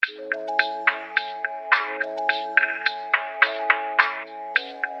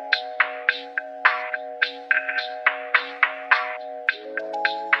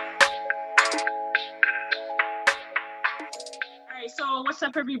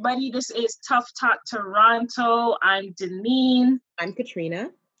up, everybody? This is Tough Talk Toronto. I'm Deneen. I'm Katrina.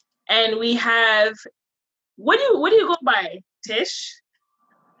 And we have, what do you go by, Tish?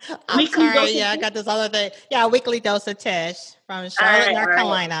 I'm sorry, I got this other thing. Yeah, Weekly Dose of Tish from Charlotte, North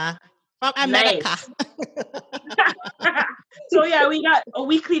Carolina. From America. Nice. So yeah, we got a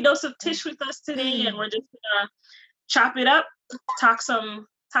Weekly Dose of Tish with us today, and we're just gonna chop it up, talk some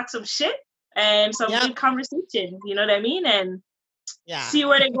shit, and some good conversation. You know what I mean? And see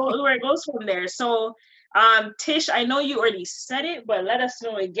where it goes from there. So, Tish, I know you already said it, but let us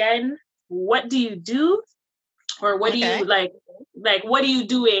know again. What do you do, or what do you like? What are you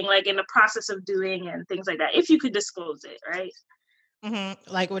doing, like in the process of doing, and things like that? If you could disclose it, right?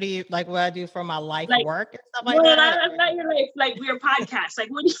 Mm-hmm. Like, what do you like? What I do for my life, work, and stuff like that? Not your life, like your podcast. Like,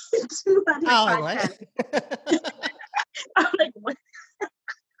 what do you do on your podcast? What? I'm like, what?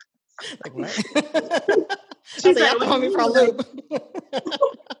 Like what? She's like, y'all throwing me for a loop.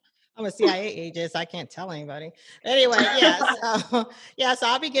 I'm a CIA agent, so I can't tell anybody. Anyway, so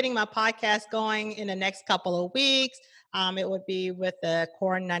I'll be getting my podcast going in the next couple of weeks. It would be with the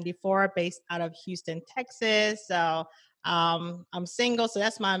Core 94 based out of Houston, Texas. So I'm single, so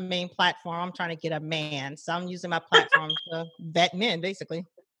that's my main platform. I'm trying to get a man. So I'm using my platform to vet men, basically.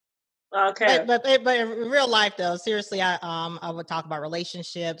 Okay. But in real life, though, seriously, I would talk about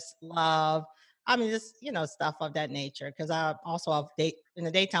relationships, love. I mean, just, stuff of that nature. Because I also in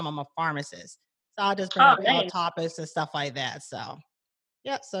the daytime, I'm a pharmacist. So I'll just bring up all topics and stuff like that. So,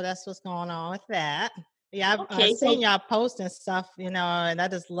 so that's what's going on with that. Yeah, I've seen y'all post and stuff, and I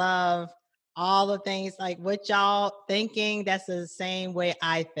just love all the things, like what y'all thinking. That's the same way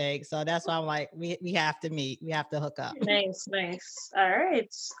I think. So that's why I'm like, we have to meet. We have to hook up. Nice. All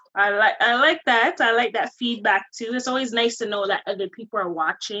right. I like that. I like that feedback too. It's always nice to know that other people are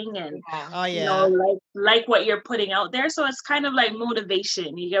watching and like what you're putting out there. So it's kind of like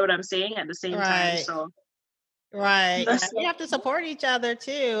motivation. You get what I'm saying? At the same time. So right. We have to support each other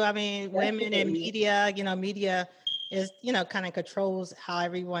too. I mean, women in media, media is, kind of controls how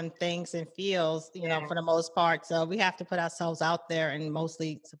everyone thinks and feels, for the most part. So we have to put ourselves out there and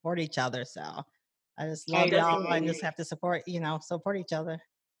mostly support each other. So I just love y'all and just have to support each other.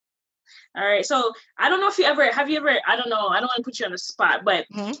 All right. So I don't know if have you ever, I don't know, I don't want to put you on the spot, but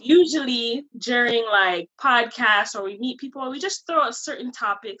usually during like podcasts or we meet people, we just throw out certain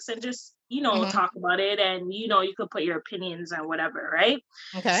topics and just, talk about it. And, you could put your opinions and whatever. Right.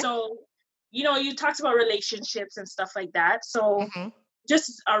 Okay. So, you talked about relationships and stuff like that. So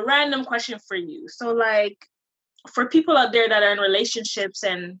just a random question for you. So like, for people out there that are in relationships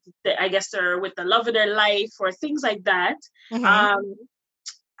and I guess they're with the love of their life or things like that,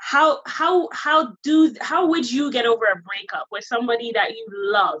 how would you get over a breakup with somebody that you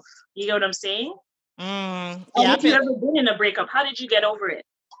love? You know what I'm saying? If you ever been in a breakup, how did you get over it?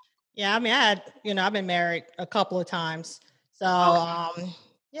 Yeah, I mean, I've been married a couple of times. So, I'm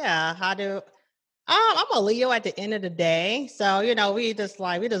a Leo at the end of the day. So, we just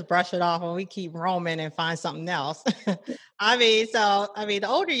brush it off and we keep roaming and find something else. The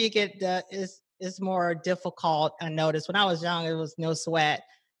older you get, is more difficult. I noticed when I was young, it was no sweat,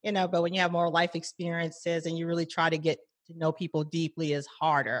 but when you have more life experiences and you really try to get to know people deeply, is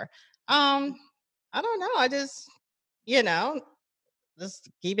harder. I don't know. I just, just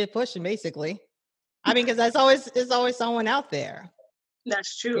keep it pushing, basically. I mean, because it's always someone out there.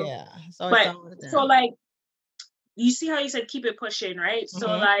 That's true. Yeah. But so like, you see how you said keep it pushing, right? So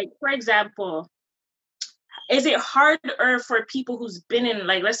like, for example, is it harder for people who's been in,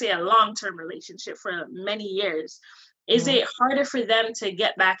 like, let's say a long-term relationship for many years? Is it harder for them to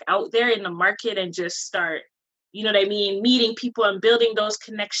get back out there in the market and just start, you know what I mean, meeting people and building those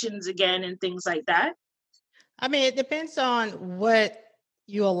connections again and things like that? I mean, it depends on what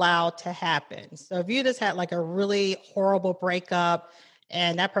you allow to happen. So if you just had like a really horrible breakup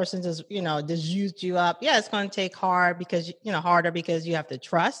and that person just, just used you up, it's going to take harder because you have to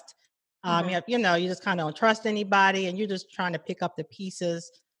trust. You just kind of don't trust anybody and you're just trying to pick up the pieces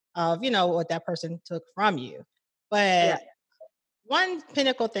of, what that person took from you. But one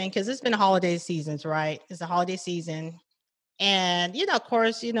pinnacle thing, because it's been holiday seasons, right? It's a holiday season. And, of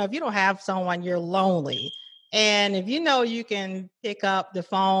course, if you don't have someone, you're lonely. And if you can pick up the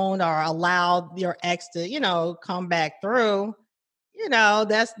phone or allow your ex to, come back through,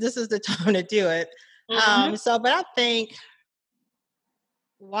 this is the time to do it. But I think,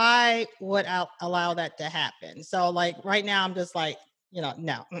 why would I allow that to happen? So like right now, I'm just like,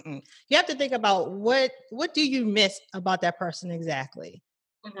 no. You have to think about what do you miss about that person exactly?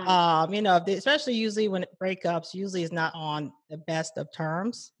 Especially usually when breakups, usually is not on the best of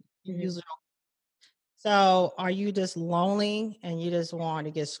terms. So are you just lonely and you just want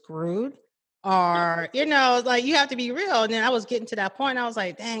to get screwed? Or, you know, like you have to be real. And then I was getting to that point. I was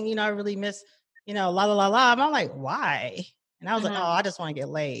like, dang, you know, I really miss, you know, la la la la. And I'm like, why? And I was like, oh, Mm-hmm. I just want to get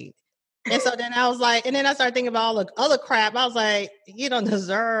laid. And so then I was like, and then I started thinking about all the other crap. I was like, you don't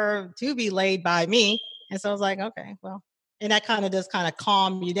deserve to be laid by me. And so I was like, okay, well, and that kind of just kind of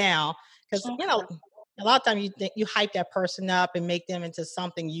calmed you down. Because, you know, Okay. a lot of times you think you hype that person up and make them into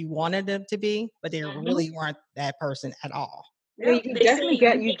something you wanted them to be, but they Mm-hmm. really weren't that person at all. Yeah, Yep. you can They say definitely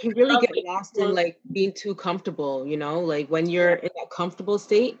get, you you make can really love get make lost in people. like being too comfortable, you know, like when Yeah. you're in that comfortable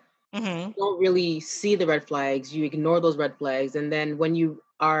state, Mm-hmm. you don't really see the red flags, you ignore those red flags. And then when you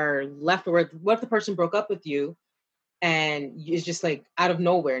are left with, what if the person broke up with you and it's just like out of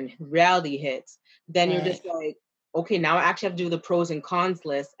nowhere and reality hits, then you're Right. just like, okay, now I actually have to do the pros and cons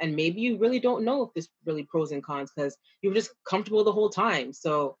list. And maybe you really don't know if there's really pros and cons because you were just comfortable the whole time.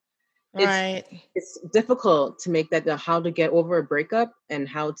 So it's Right. it's difficult to make that, the how to get over a breakup and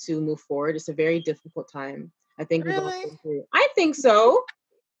how to move forward. It's a very difficult time. I think we've all Really? been through. I think so.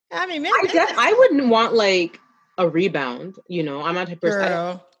 I mean, men just I wouldn't want like a rebound. You know, I'm not the type of person. I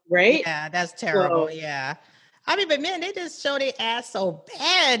don't, true. right? Yeah, that's terrible. So Yeah. I mean, but men, they just show their ass so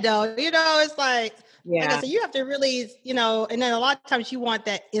bad though. You know, it's like I yeah, said, you have to really, you know, and then a lot of times you want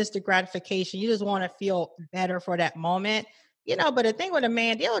that instant gratification. You just want to feel better for that moment. You know, but the thing with a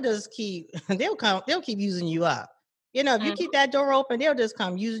man, they'll just keep they'll keep using you up. You know, if you keep Mm-hmm. that door open, they'll just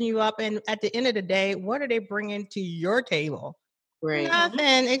come using you up. And at the end of the day, what are they bringing to your table? right. Mm-hmm.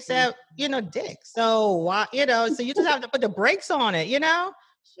 Nothing except, you know, dick. So why, you know, so you just have to put the brakes on it, you know?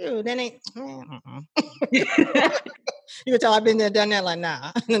 Shoot, then it, you can tell I've been there, done that, like,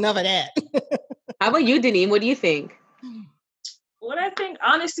 nah, enough of that. How about you, Deneen? What do you think? What I think,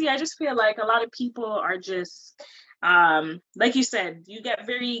 honestly, I just feel like a lot of people are just, like you said, you get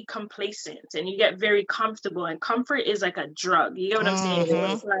very complacent and you get very comfortable, and comfort is like a drug. You get what I'm saying? So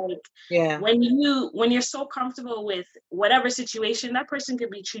Mm-hmm. it's like Yeah, when you're so comfortable with whatever situation, that person could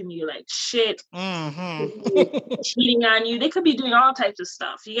be treating you like shit, could be Mm-hmm. cheating on you. They could be doing all types of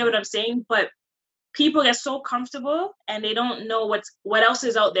stuff. You get what I'm saying? But people get so comfortable and they don't know what else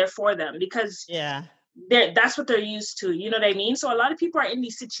is out there for them because Yeah. that's what they're used to. You know what I mean? So a lot of people are in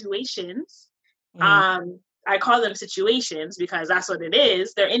these situations. Mm-hmm. I call them situations because that's what it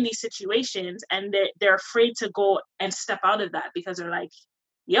is. They're in these situations and they're afraid to go and step out of that because they're like,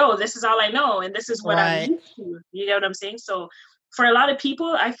 yo, this is all I know and this is what I'm Right. used to. You know what I'm saying? So for a lot of people,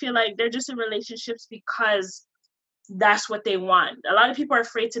 I feel like they're just in relationships because that's what they want. A lot of people are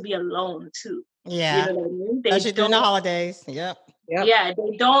afraid to be alone too. You Yeah. know what I mean? They Especially during the don't, holidays. Yep. yep. yeah,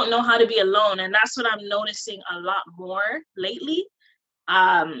 they don't know how to be alone. And that's what I'm noticing a lot more lately.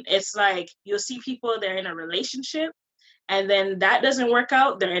 It's like you'll see people, they're in a relationship and then that doesn't work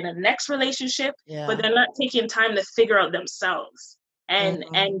out. They're in a next relationship, but Yeah. they're not taking time to figure out themselves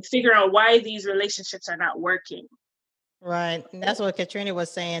Mm-hmm. and figure out why these relationships are not working. Right. And that's what Katrina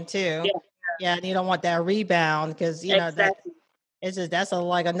was saying too. Yeah, Yeah. And you don't want that rebound because, you know, that exactly. it's just, that's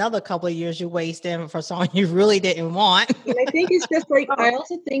like another couple of years you wasting for someone you really didn't want. And I think it's just like, Oh, I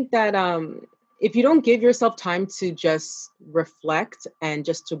also think that if you don't give yourself time to just reflect and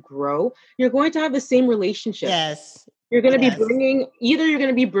just to grow, you're going to have the same relationship. Yes. You're going to be Yes. bringing, either you're going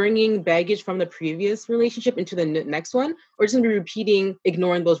to be bringing baggage from the previous relationship into the next one, or just going to be repeating,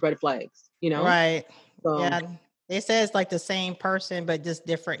 ignoring those red flags, you know? Right. So, Yeah. They say it's like the same person, but just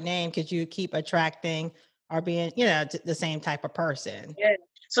different name because you keep attracting or being, you know, the same type of person. yeah.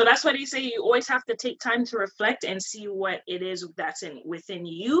 So that's why they say you always have to take time to reflect and see what it is that's in within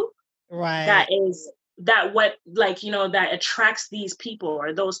you Right. that is that what like that attracts these people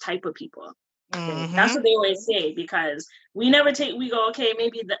or those type of people. That's Mm-hmm. what they always say because we go, okay,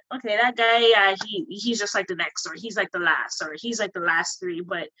 maybe that guy, he's just like the next, or he's like the last, or he's like the last three.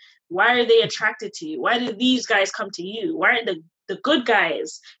 But why are they attracted to you? Why did these guys come to you? Why aren't the good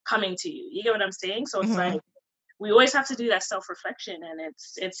guys coming to you? You get what I'm saying? So it's Mm-hmm. like we always have to do that self-reflection, and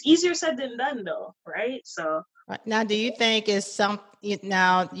it's easier said than done though, right? So Right. Now, do you think you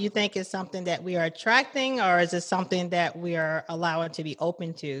think it's something that we are attracting, or is it something that we are allowing to be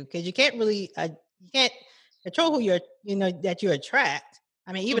open to? Because you can't control who that you attract.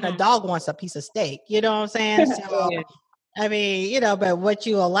 I mean, even a mhm. dog wants a piece of steak. You know what I'm saying? So, yeah. I mean, but what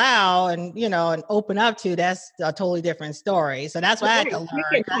you allow and open up to, that's a totally different story. So that's what I had Right, to you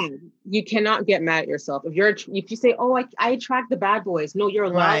can't learn. get mad. You cannot get mad at yourself. If you say, oh, I attract the bad boys. No, you're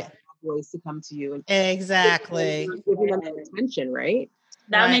allowed Right. the bad boys to come to you and Exactly. you're giving them the attention, right?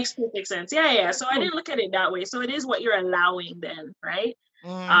 That Right. makes perfect sense. Yeah, yeah. So I didn't look at it that way. So it is what you're allowing then, right?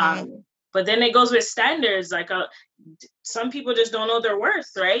 Mm-hmm. Um, But then it goes with standards. Like some people just don't know their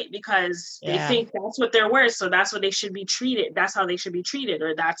worth, right? Because they think that's what they're worth, so that's what they should be treated. That's how they should be treated,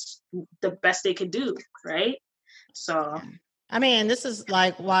 or that's the best they could do, right? So, I mean, this is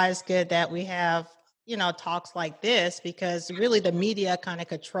like why it's good that we have, talks like this, because really the media kind of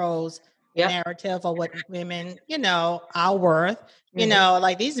controls narrative of what women, are worth.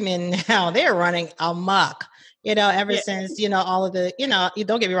 Like these men now, they're running amok. Ever since, all of the, you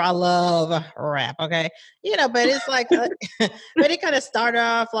don't get me wrong, I love rap, okay? But it's like, but it kind of started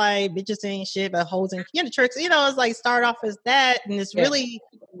off like bitches saying shit, but hoes in church, it's like start off as that. And this really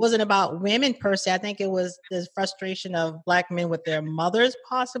wasn't about women per se. I think it was the frustration of Black men with their mothers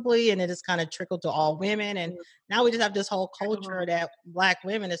possibly. And it just kind of trickled to all women. And now we just have this whole culture that Black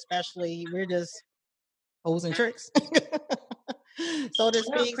women, especially, we're just hoes in tricks. So to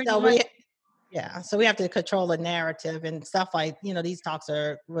speak. So we have to control the narrative and stuff like, these talks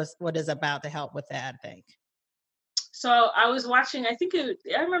was what is about to help with that, I think. So I was watching, I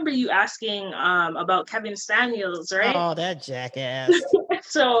remember you asking about Kevin Samuels, right? Oh, that jackass.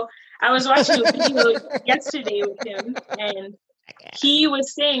 So I was watching a video yesterday with him, and he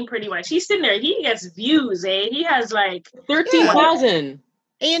was saying pretty much, he's sitting there, he gets views, he has like 13,000.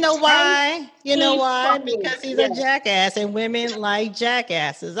 And you know why? Because he's a jackass, and women like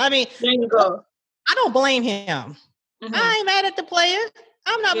jackasses. I mean, there you go. I don't blame him. Mm-hmm. I ain't mad at the player.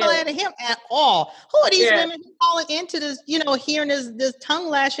 I'm not mad at him at all. Who are these women calling into this, hearing this tongue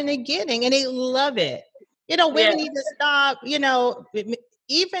lashing they're getting, and they love it. Women need to stop,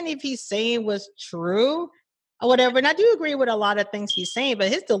 even if he's saying was true or whatever. And I do agree with a lot of things he's saying, but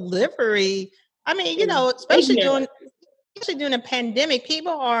his delivery, I mean, especially during a pandemic,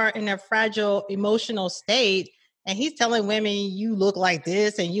 people are in a fragile emotional state. And he's telling women, you look like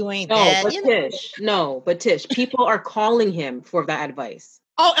this and you ain't that. But Tish, people are calling him for that advice.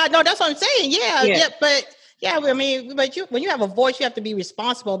 Oh, no, that's what I'm saying. I mean, but when you have a voice, you have to be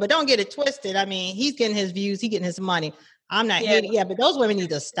responsible, but don't get it twisted. I mean, he's getting his views, he's getting his money. I'm not hating. Yeah, but those women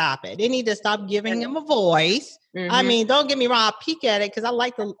need to stop it. They need to stop giving him a voice. Mm-hmm. I mean, don't get me wrong, I'll peek at it because I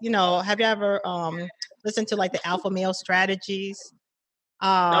like the, have you ever listened to like the alpha male strategies?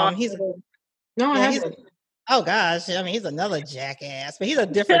 I haven't. Oh gosh, I mean, he's another jackass, but he's a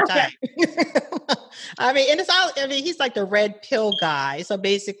different type. I mean, and he's like the red pill guy. So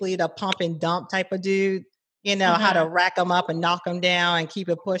basically the pump and dump type of dude, how to rack them up and knock them down and keep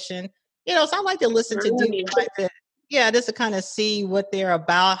it pushing. So I like to listen to dudes like that. Yeah, just to kind of see what they're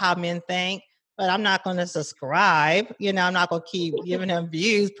about, how men think. But I'm not going to subscribe. I'm not going to keep giving him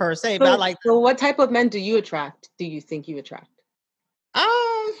views per se. But I like. So what type of men do you attract? Do you think you attract?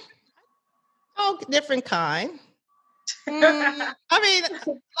 Different kind. I mean,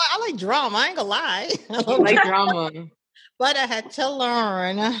 I like drama. I ain't gonna lie. I like drama. But I had to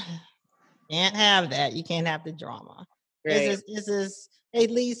learn. Can't have that. You can't have the drama. Right.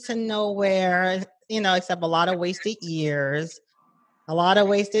 It leads to nowhere, except a lot of wasted years, a lot of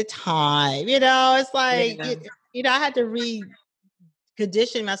wasted time. It's like, I had to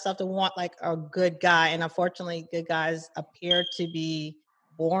recondition myself to want like a good guy. And unfortunately, good guys appear to be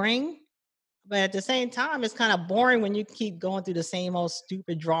boring. But at the same time, it's kind of boring when you keep going through the same old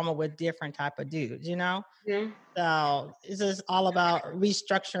stupid drama with different type of dudes, Yeah. So it's just all about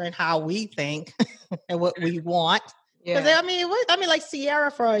restructuring how we think and what we want. Because I mean, like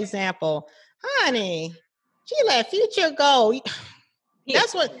Ciara, for example, honey, she let Future go.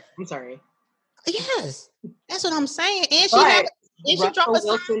 That's what. I'm sorry. Yes, that's what I'm saying. And she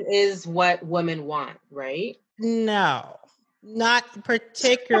Wilson is what women want, right? No. Not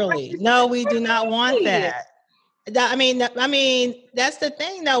particularly. No, we do not want that. I mean, that's the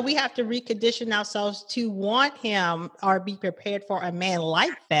thing, though. We have to recondition ourselves to want him or be prepared for a man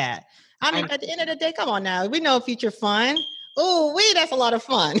like that. I mean, at the end of the day, come on now. We know Future fun. Oh, that's a lot of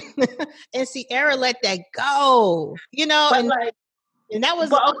fun. And Ciara let that go, and that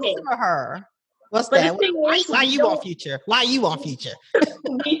was awesome for her. What's that? Why you on Future? Why you on Future?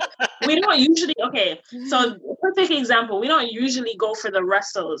 we don't usually, so perfect example, we don't usually go for the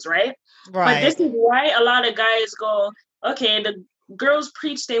wrestles, right? But this is why a lot of guys go, the girls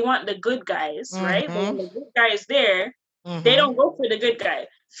preach they want the good guys, right? But when the good guy is there, they don't go for the good guy.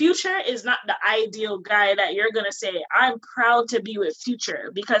 Future is not the ideal guy that you're going to say, I'm proud to be with Future,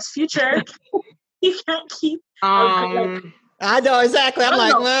 because Future, he can't keep I know exactly. I'm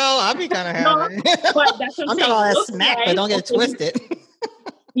like, well, I'll be kind of happy. But that's what I'm talking about that smack, but don't get it twisted.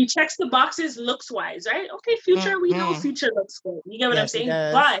 He checks the boxes looks wise, right? Okay, Future, we know Future looks good. You get what I'm saying?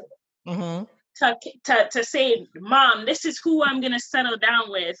 But to say, Mom, this is who I'm gonna settle down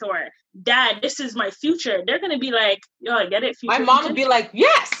with, or Dad, this is my future, they're gonna be like, yo, I get it. My mom would be like,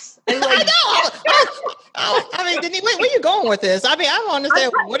 yes. And like, I know. I mean, Denise, where are you going with this? I mean, I don't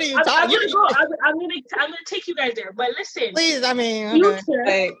understand. What are you talking? I'm gonna take you guys there. But listen, please. I mean, future.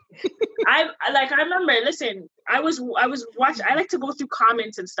 Okay. I remember. Listen, I was watching. I like to go through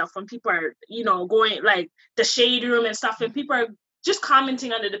comments and stuff when people are, going like the shade room and stuff, and people are just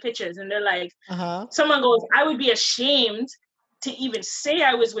commenting under the pictures, and they're like, someone goes, I would be ashamed to even say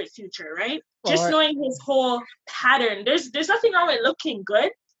I was with Future, right? Just knowing his whole pattern. There's nothing wrong with looking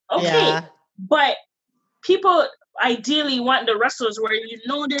good. Okay. But people ideally want the Russells where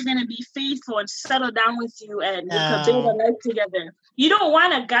they're gonna be faithful and settle down with you and you can build a life together. You don't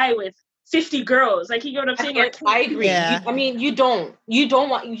want a guy with 50 girls. Like, you know what I'm saying? I agree. Yeah. You don't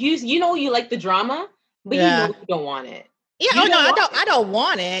want you like the drama, but you don't want it. Yeah, I don't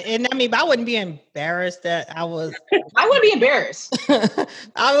want it. And I mean, I wouldn't be embarrassed that I was. I would be embarrassed.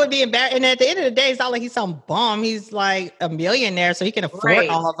 I would be embarrassed. And at the end of the day, it's not like he's some bum. He's like a millionaire, so he can afford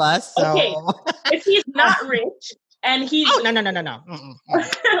all of us. So. Okay. If he's not rich and he's. Oh, no.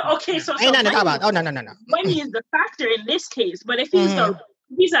 Okay, so. Ain't nothing to talk about. Oh, no. Money is the factor in this case. But if he's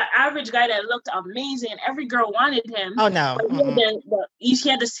he's an average guy that looked amazing and every girl wanted him. Oh, no. He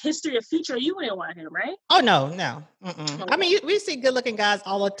had this history of Future. You wouldn't want him, right? Oh, no. Okay. I mean, we see good looking guys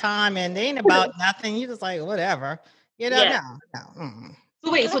all the time and they ain't about nothing. You just like, whatever. No.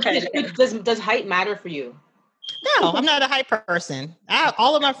 So wait, does height matter for you? No, I'm not a height person.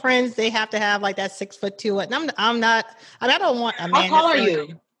 All of my friends, they have to have like that 6'2". And I'm not. I mean, I don't want a man. How tall are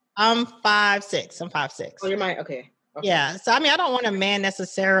you? I'm 5'6". I'm 5'6". Oh, you're okay. Yeah. So, I mean, I don't want a man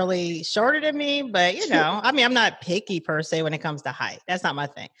necessarily shorter than me, but, I mean, I'm not picky per se when it comes to height. That's not my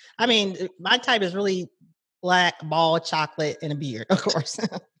thing. I mean, my type is really black, bald, chocolate, and a beard, of course.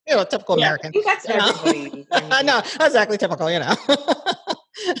 Typical American. I think that's everybody. I know. Exactly typical, I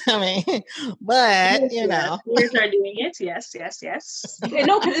mean, but, Beards are doing it. Yes.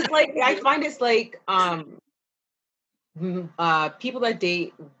 No, because it's like, I find it's like, people that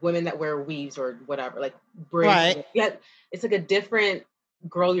date women that wear weaves or whatever, like braids. Right. Yeah, it's like a different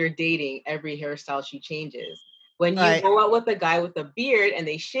girl you're dating. Every hairstyle she changes. When you go out with a guy with a beard and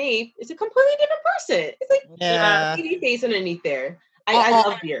they shave, it's a completely different person. It's like baby face underneath there. I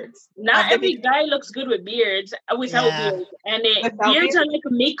love beards. Not every guy looks good with beards, without beards, and beards are like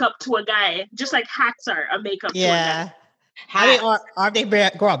a makeup to a guy, just like hats are a makeup to a guy. I mean, or if they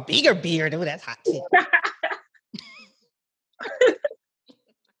grow a bigger beard, oh, that's hot too.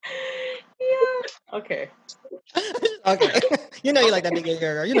 Yeah. Okay. You like that big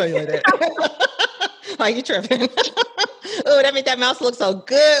girl. You like that. Like, you tripping. Oh, that made that mouse look so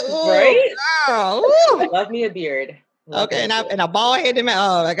good. Ooh, right? Girl. I love me a beard. And a bald headed man.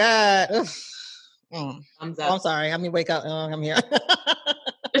 Oh my God. Thumbs up. I'm sorry. I mean, wake up. I'm here.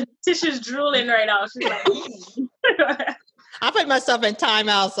 Tisha's drooling right now. She's like, I put myself in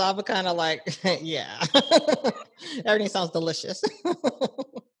timeout, so I'm kind of like, yeah. Everything sounds delicious.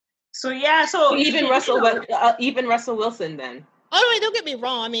 So even Russell Wilson then. Oh, wait, don't get me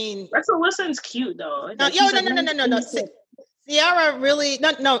wrong. I mean, Russell Wilson's cute though. No. Ciara really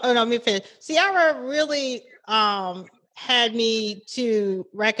let me finish. Ciara really had me to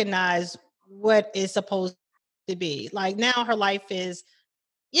recognize what is supposed to be. Like, now her life is,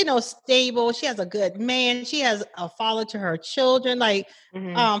 stable. She has a good man. She has a father to her children. Like,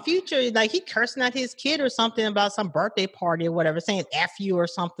 Future, like, he cursing at his kid or something about some birthday party or whatever, saying F you or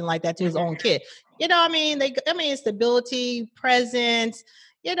something like that to his own kid. I mean, stability, presence,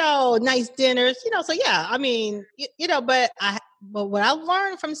 nice dinners, so yeah, I mean, but what I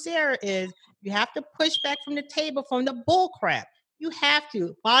learned from Ciara is you have to push back from the table from the bull crap. You have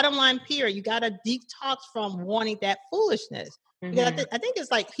to. Bottom line, period. You got to detox from wanting that foolishness. Because I think it's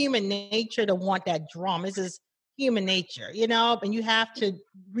like human nature to want that drama. This is human nature, and you have to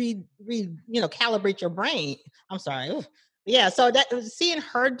calibrate your brain. I'm sorry. Ooh. Yeah. So that seeing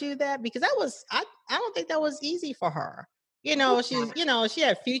her do that, because that was, I don't think that was easy for her. She's, she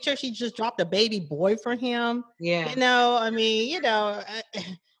had Future. She just dropped a baby boy for him. Yeah. I mean,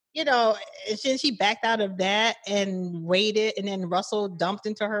 and then she backed out of that and waited, and then Russell dumped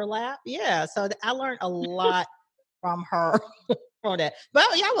into her lap. Yeah. So I learned a lot from her from that. But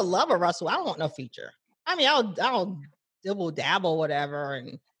yeah, I would love a Russell. I don't want no Future. I mean, I'll dibble dabble, whatever.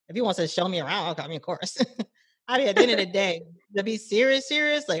 And if he wants to show me around, okay, I mean, of course. I mean, at the end of the day, to be serious,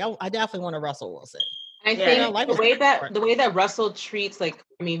 like, I definitely want a Russell Wilson. I think the way that Russell treats, like,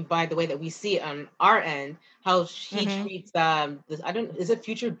 I mean, by the way that we see it on our end, how he treats is it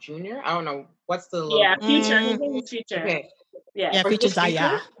Future Junior? I don't know what's the Future. Future. Okay. Yeah, Or Future just Future?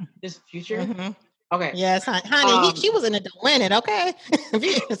 Zaya. Just Future? Mm-hmm. Okay. Yes, honey, she was in it to win it, okay?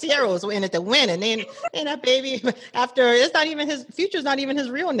 Sierra was in it to win it. And that baby, after, it's not even his, Future's not even his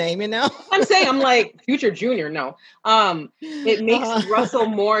real name, you know? I'm saying, I'm like, Future Junior, no. It makes Russell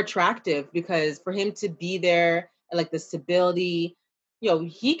more attractive because for him to be there, like the stability,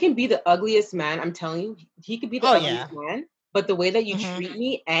 he can be the ugliest man. I'm telling you, he could be the ugliest man. But the way that you treat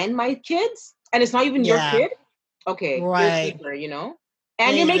me and my kids, and it's not even your kid, okay, right? You're cheaper,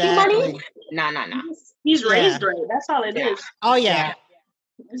 and you're making money. Nah. He's raised right. That's all it is. Oh yeah,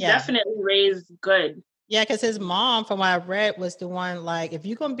 it's definitely raised good. Yeah, because his mom, from what I read, was the one like, if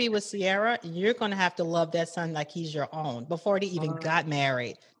you're gonna be with Sierra, you're gonna have to love that son like he's your own before they even got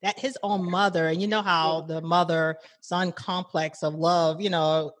married. That his own mother, and you know how the mother-son complex of love,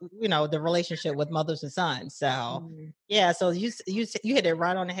 the relationship with mothers and sons. So yeah, so you hit it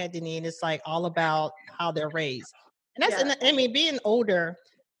right on the head, Denise. It's like all about how they're raised, and that's I mean, being older.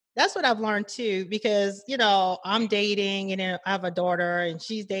 That's what I've learned too, because I'm dating, and I have a daughter, and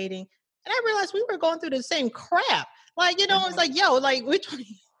she's dating. And I realized we were going through the same crap. Like, it's like, like which one?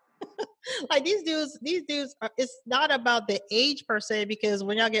 Like these dudes it's not about the age per se, because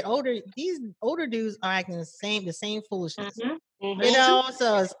when y'all get older, these older dudes are acting the same foolishness. So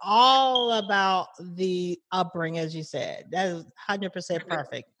it's all about the upbringing, as you said. That is 100%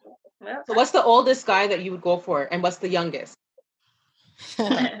 perfect. So what's the oldest guy that you would go for, and what's the youngest?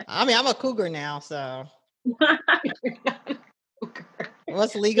 I mean, I'm a cougar now, so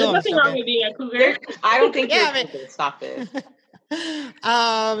what's legal? There's nothing wrong with being a cougar. I don't think you're stop it.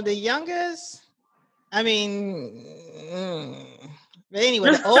 The youngest, I mean, but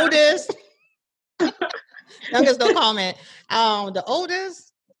anyway, the oldest, youngest, no comment. The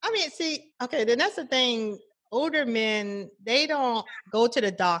oldest, I mean, see, okay, then that's the thing. Older men, they don't go to the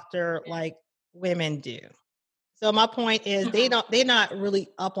doctor like women do. So my point is, they're not really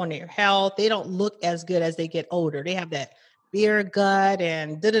up on their health. They don't look as good as they get older. They have that beer gut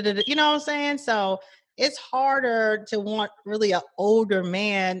and you know what I'm saying? So it's harder to want really an older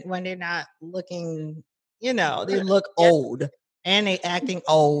man when they're not looking, they look old and they acting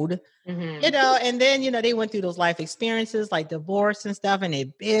old, and then, they went through those life experiences like divorce and stuff, and they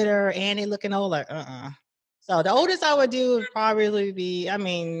bitter and they looking old, like, So the oldest I would do would probably be,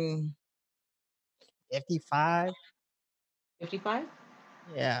 55. 55?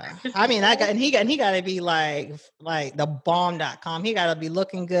 Yeah. I mean, he got to be like the bomb.com. He got to be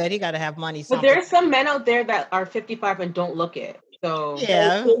looking good. He got to have money. But there are some men out there that are 55 and don't look it. So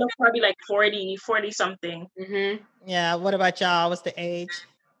yeah, they look probably like 40 something. Yeah. What about y'all? What's the age?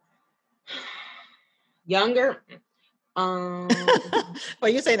 Younger. Well,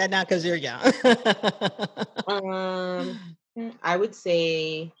 you say that now because you're young. I would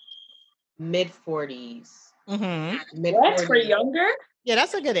say mid 40s. What, for younger? Yeah,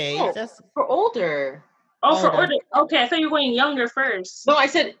 that's a good age. That's for older. Oh, for older. Okay, I thought you were going younger first. No, I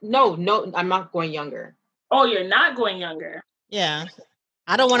said no. I'm not going younger. Oh, you're not going younger. Yeah.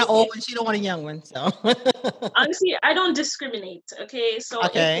 I don't want an old one. She don't want a young one. So honestly, I don't discriminate. Okay, so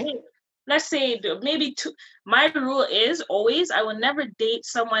let's say maybe two. My rule is always I will never date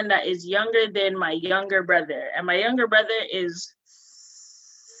someone that is younger than my younger brother, and my younger brother is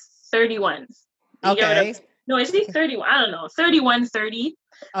 31. Okay. No, is he 31? I don't know. 31, 30,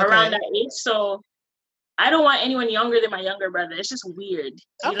 around that age. So I don't want anyone younger than my younger brother. It's just weird.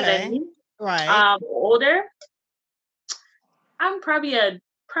 You know what I mean? Right. Older. I'm probably a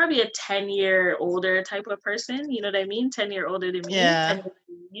 10-year older type of person. You know what I mean? 10-year older than me. Yeah.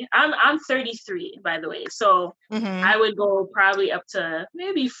 I'm 33, by the way. So I would go probably up to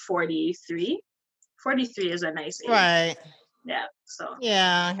maybe 43. 43 is a nice age. Right. Yeah. So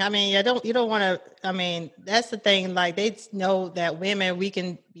yeah, I mean, you don't want to. I mean, that's the thing. Like they know that women, we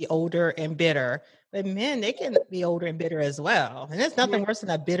can be older and bitter, but men, they can be older and bitter as well. And there's nothing worse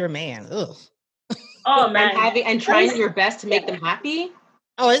than a bitter man. Ugh. Oh man, and trying your best to make them happy.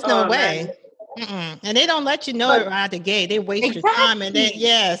 Oh, it's no way. And they don't let you know it right out the gate. They waste your time, and then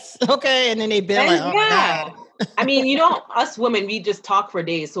and then they be like, oh my God. I mean, us women, we just talk for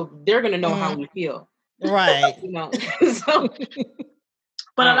days, so they're gonna know how we feel. Right. So,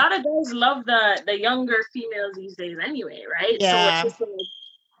 but a lot of guys love the younger females these days anyway, right? Yeah. So it's just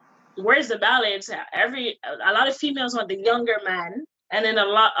like, where's the balance? A lot of females want the younger man, and then a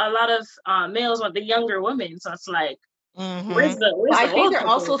lot of males want the younger women. So it's like, where's I think they're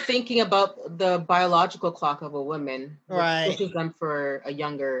also thinking about the biological clock of a woman, right? Pushes them for a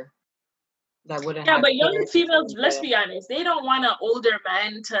younger. That wouldn't. Yeah, but young females, let's be honest, they don't want an older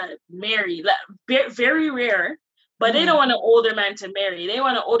man to marry. Very rare, but they don't want an older man to marry. They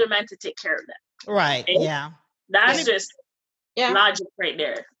want an older man to take care of them. Right. Yeah. That's just logic right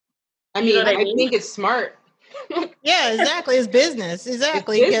there. I mean, I think it's smart. Yeah, exactly. It's business.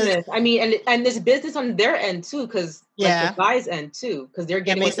 Exactly. It's business. I mean, and there's business on their end too, because like the guys' end too, because they're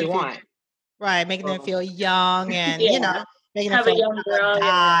getting what they want. Right, making them feel young and making them feel a young girl,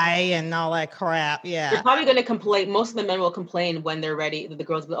 and all that crap. Yeah, they're probably going to complain. Most of the men will complain when they're ready. The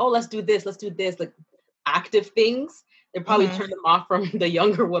girls will, let's do this, like active things. They probably turn them off from the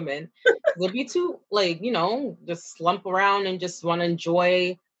younger women. They'll be too just slump around and just want to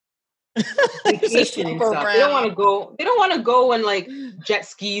enjoy vacation and stuff. They don't want to go. They don't want to go and like jet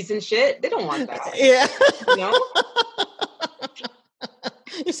skis and shit. They don't want that. Yeah. You know?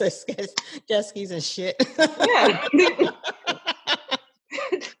 You said jet skis and shit. Yeah.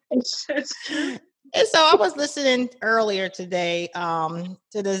 And so I was listening earlier today to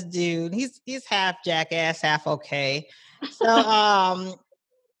this dude. He's half jackass, half okay. So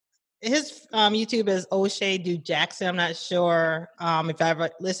his YouTube is O'Shea Dude Jackson. I'm not sure if I ever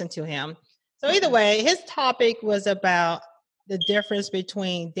listened to him. So either way, his topic was about the difference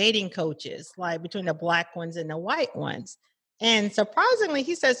between dating coaches, like between the black ones and the white ones. And surprisingly,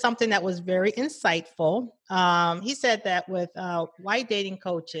 he said something that was very insightful. He said that with white dating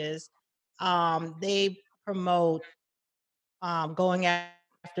coaches, they promote going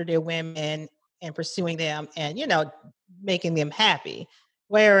after their women and pursuing them and, making them happy.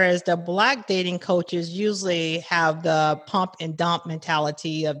 Whereas the black dating coaches usually have the pump and dump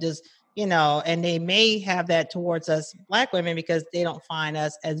mentality of just, and they may have that towards us black women because they don't find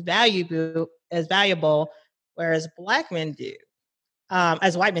us as valuable, whereas black men do,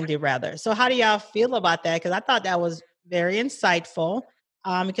 as white men do rather. So how do y'all feel about that? Because I thought that was very insightful.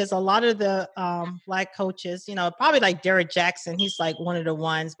 Because a lot of the black coaches, probably like Derek Jackson, he's like one of the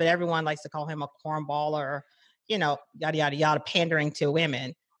ones, but everyone likes to call him a cornball or, yada, yada, yada, pandering to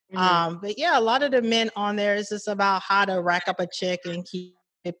women. But yeah, a lot of the men on there is just about how to rack up a chick and keep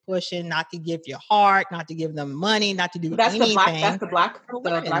it pushing, not to give your heart, not to give them money, not to do anything. The black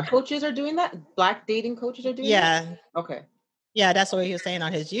coaches are doing that? Black dating coaches are doing that? Okay. Yeah, that's what he was saying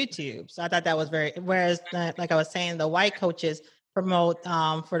on his YouTube. So I thought that was whereas like I was saying, the white coaches promote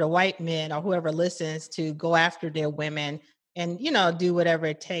for the white men or whoever listens to go after their women and, do whatever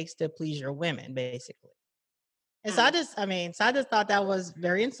it takes to please your women, basically. And so I just thought that was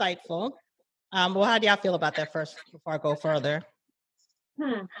very insightful. Well, how do y'all feel about that first before I go further?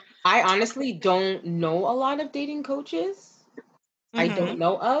 I honestly don't know a lot of dating coaches. I don't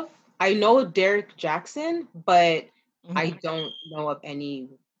know of. I know Derek Jackson, but I don't know of any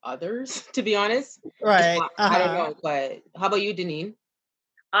others, to be honest. Right. I don't know, but how about you, Deneen?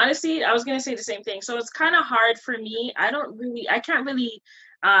 Honestly, I was going to say the same thing. So it's kind of hard for me. I can't really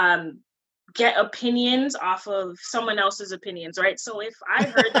get opinions off of someone else's opinions, right? So if I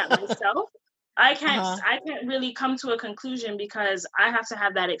heard that myself, I can't really come to a conclusion because I have to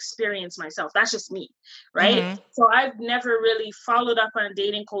have that experience myself. That's just me, right? So I've never really followed up on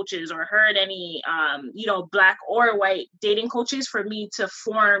dating coaches or heard any, black or white dating coaches for me to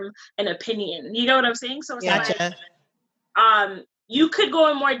form an opinion. You know what I'm saying? So it's like, you could go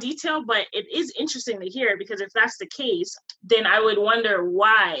in more detail, but it is interesting to hear because if that's the case, then I would wonder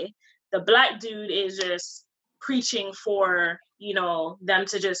why the black dude is just preaching for, them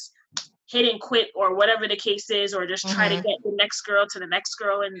to just hit and quit or whatever the case is, or just try to get the next girl to the next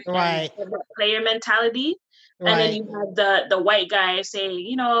girl and player mentality. And then you have the white guy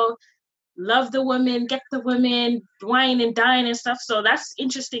saying, love the women, get the women, wine and dine and stuff. So that's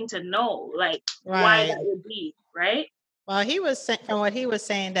interesting to know, like why that would be, right? Well, from what he was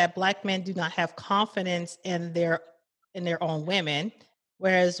saying that black men do not have confidence in their own women,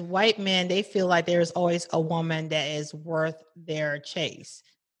 whereas white men, they feel like there's always a woman that is worth their chase.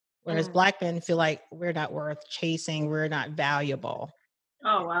 Whereas black men feel like we're not worth chasing, we're not valuable.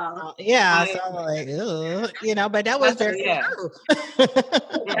 Oh wow! Yeah, so like, but that was very true.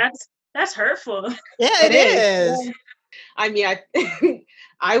 That's hurtful. Yeah, it is. Yeah. I mean,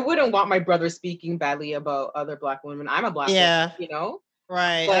 I wouldn't want my brother speaking badly about other black women. I'm a black woman,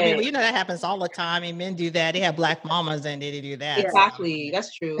 Right. But, I mean, that happens all the time. And men do that. They have black mamas and they do that. Exactly. So.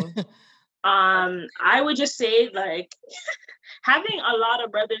 That's true. I would just say, like, having a lot of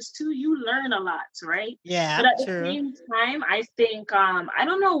brothers too, you learn a lot, right? Yeah, but at the same time, I think I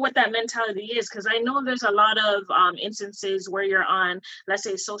don't know what that mentality is, because I know there's a lot of instances where you're on, let's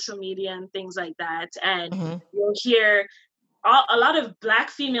say, social media and things like that, and you'll hear a lot of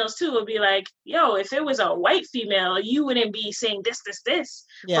black females too will be like, yo, if it was a white female, you wouldn't be saying this.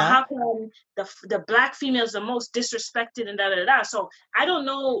 Yeah. But how come the black female is the most disrespected and da-da-da? So I don't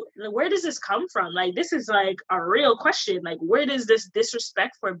know, where does this come from? Like, this is like a real question. Like, where does this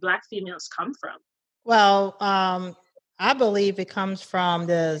disrespect for black females come from? Well, I believe it comes from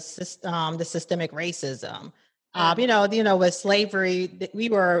the systemic racism. With slavery, we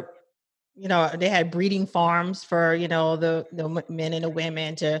were, they had breeding farms for, the men and the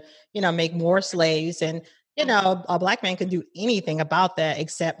women to, make more slaves. And, a Black man could do anything about that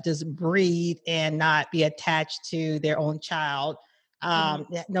except just breed and not be attached to their own child.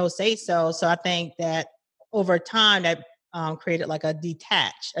 No say so. So I think that over time that created like a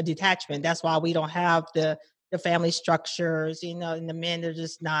detachment. That's why we don't have the family structures, and the men are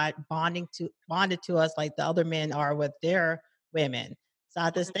just not bonded to us like the other men are with their women. So I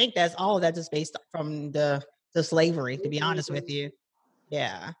just think that's all of that just based from the slavery, to be honest with you.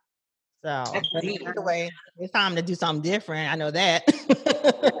 Yeah. So but either way, it's time to do something different. I know that.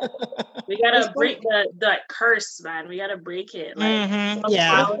 We gotta break the curse, man. We gotta break it. Like,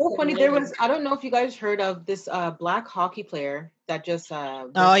 yeah. It's so funny. I don't know if you guys heard of this Black hockey player that just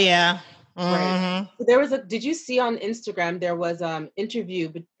oh yeah. Right. Did you see on Instagram there was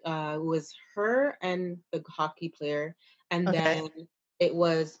interview was her and the hockey player, and then it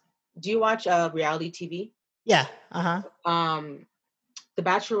was, do you watch reality TV? Yeah. The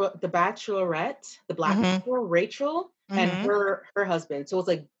Bachelorette, the Black girl, Rachel, and her husband. So it's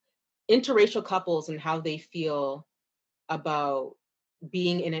like interracial couples and how they feel about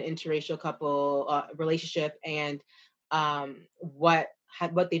being in an interracial couple relationship, and what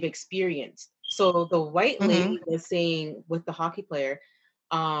they've experienced. So the white lady was saying with the hockey player,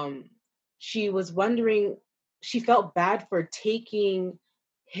 she was wondering, she felt bad for taking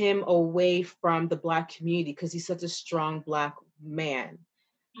him away from the Black community because he's such a strong Black man.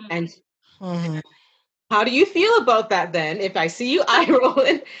 And how do you feel about that then? If I see you eye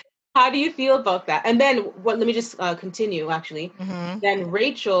rolling, how do you feel about that? And then let me just continue actually. Then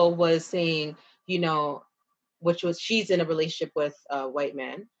Rachel was saying, she's in a relationship with a white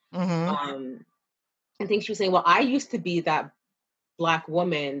man. I think she was saying, well, I used to be that Black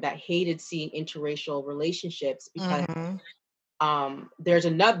woman that hated seeing interracial relationships because there's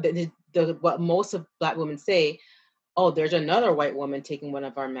another, what most of Black women say, oh, there's another white woman taking one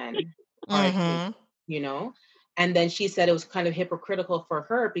of our men. And then she said it was kind of hypocritical for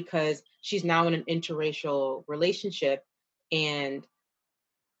her because she's now in an interracial relationship and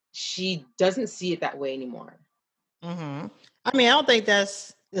she doesn't see it that way anymore. I mean, I don't think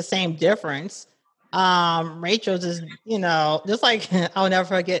that's the same difference. Rachel just, just like I'll never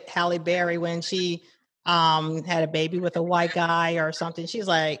forget Halle Berry when she had a baby with a white guy or something. She's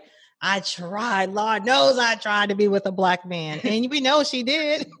like, I tried, Lord knows I tried to be with a Black man. And we know she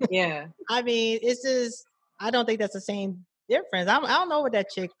did. Yeah. I mean, it's just, I don't think that's the same difference. I don't know what that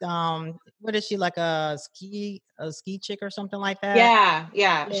chick, what is she, like a ski chick or something like that?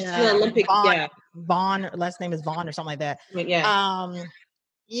 Yeah. She's an Olympic. Vaughn, last name is Vaughn or something like that. Yeah.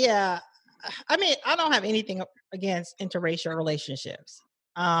 Yeah. I mean, I don't have anything against interracial relationships.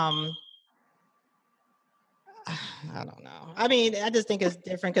 I don't know. I mean, I just think it's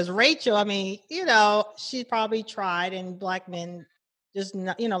different because Rachel, I mean, she probably tried, and Black men just,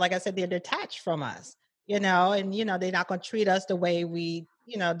 like I said, they're detached from us, and, they're not going to treat us the way we,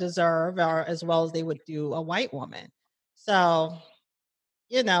 deserve or as well as they would do a white woman. So,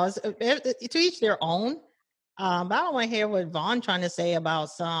 it's, to each their own. But I don't want to hear what Vaughn trying to say about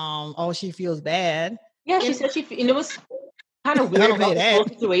she feels bad. Yeah, she said it was kind of weird about the whole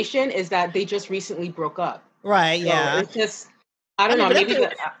situation is that they just recently broke up. Right, so yeah. It's just, I don't know. Maybe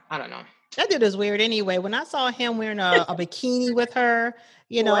I don't know. That dude is weird anyway. When I saw him wearing a bikini with her,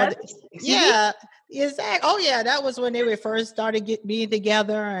 yeah, exactly. Oh yeah, that was when they were first started being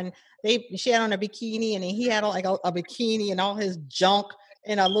together, and she had on a bikini, and he had like a bikini and all his junk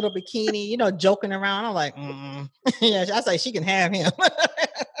in a little bikini, joking around. I'm like, yeah, I say she can have him.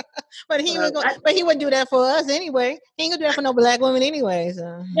 But he wouldn't do that for us anyway. He ain't gonna do that for no Black woman anyway.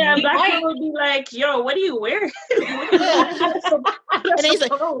 So. Yeah, Black women would be like, "Yo, what are you wearing?" And he's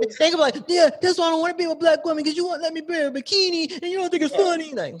like, they could be like, "Yeah, that's why I don't want to be with a Black woman because you won't let me wear a bikini and you don't think it's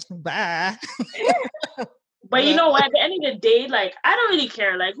funny." Like, bye. But you know what? At the end of the day, like, I don't really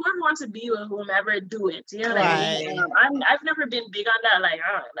care. Like, whoever wants to be with whomever, do it. You know what I mean? I've never been big on that. Like,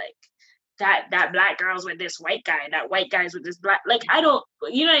 that Black girl's with this white guy, that white guy's with this Black. Like, I don't,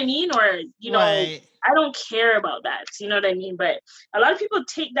 you know what I mean? Or, I don't care about that. You know what I mean? But a lot of people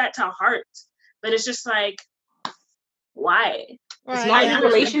take that to heart. But it's just like, why? It's not your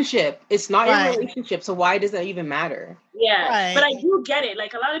relationship. It's not your relationship. So why does that even matter? Yeah. But I do get it.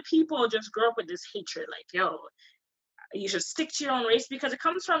 Like, a lot of people just grow up with this hatred. Like, yo, you should stick to your own race because it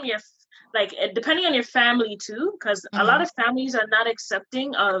comes from your, like, depending on your family too, because a lot of families are not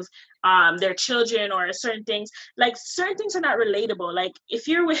accepting of their children or certain things. Like, certain things are not relatable. Like, if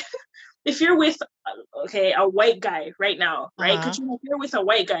you're with if you're with a white guy right now, right? Because if you're with a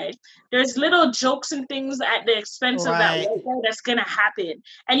white guy, there's little jokes and things at the expense of that white guy that's gonna happen,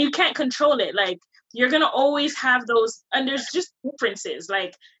 and you can't control it. Like, you're gonna always have those, and there's just differences.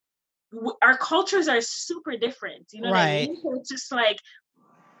 Like, our cultures are super different, you know what I mean? So it's just like,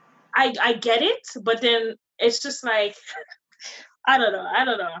 I get it, but then it's just like, I don't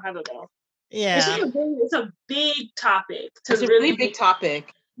know. Yeah, it's a big topic. It's a really big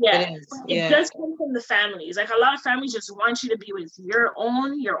topic. Yeah, it does come from the families. Like, a lot of families just want you to be with your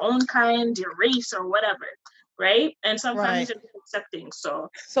own kind, your race or whatever, right? And some families are accepting. So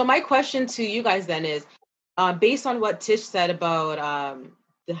my question to you guys then is, based on what Tish said about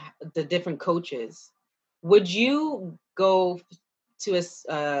the different coaches, would you go to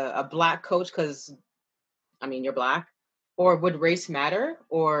a Black coach because, I mean, you're Black, or would race matter,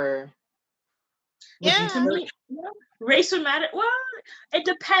 or race would matter? Well, it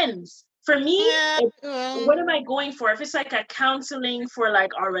depends. For me, what am I going for? If it's like a counseling for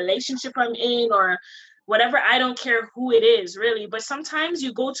like our relationship I'm in or whatever, I don't care who it is, really. But sometimes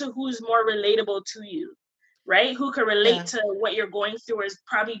you go to who's more relatable to you, right? Who can relate to what you're going through, or has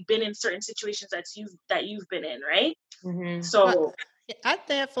probably been in certain situations that you've been in, right? Mm-hmm. So I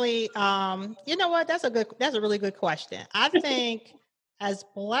definitely, you know what? That's a really good question. I think as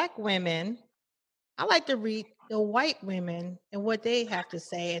Black women, I like to read the white women and what they have to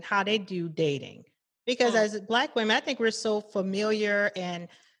say and how they do dating. Because as Black women, I think we're so familiar, and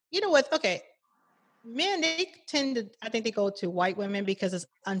you know what? Okay, men, I think they go to white women because it's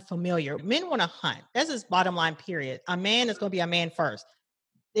unfamiliar. Men want to hunt. That's his bottom line, period. A man is going to be a man first.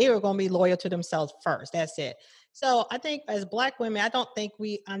 They are going to be loyal to themselves first. That's it. So I think as Black women, I don't think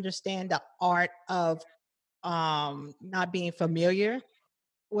we understand the art of not being familiar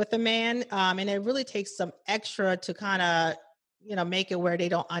with a man. And it really takes some extra to kind of, make it where they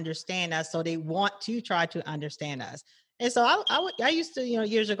don't understand us. So they want to try to understand us. And so I used to,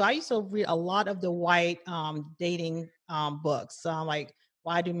 years ago, I used to read a lot of the white dating books. Like,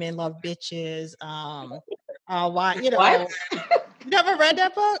 Why Do Men Love Bitches? Why, What? Never read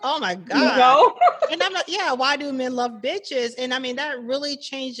that book? Oh my God. No. And I'm like, Why Do Men Love Bitches? And I mean, that really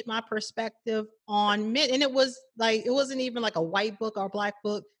changed my perspective on men. And it was like, it wasn't even like a white book or a Black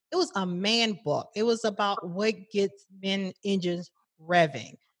book. It was a man book. It was about what gets men engines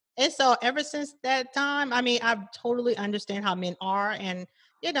revving. And so ever since that time, I mean, I totally understand how men are. And,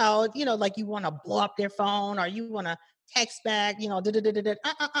 like, you want to blow up their phone, or you want to text back, you gotta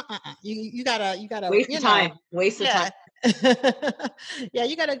waste of time. Waste of time. Yeah,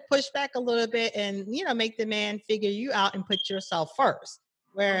 you got to push back a little bit and, make the man figure you out and put yourself first.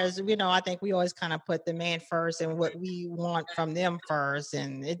 Whereas, I think we always kind of put the man first and what we want from them first.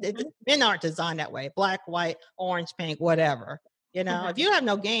 And men aren't designed that way. Black, white, orange, pink, whatever. If you have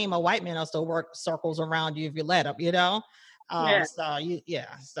no game, a white man will still work circles around you if you let him, So,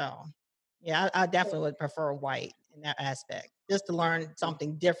 I definitely would prefer white in that aspect, just to learn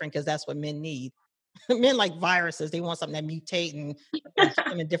something different, because that's what men need. Men like viruses. They want something that mutate and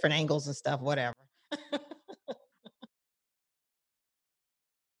them in different angles and stuff, whatever.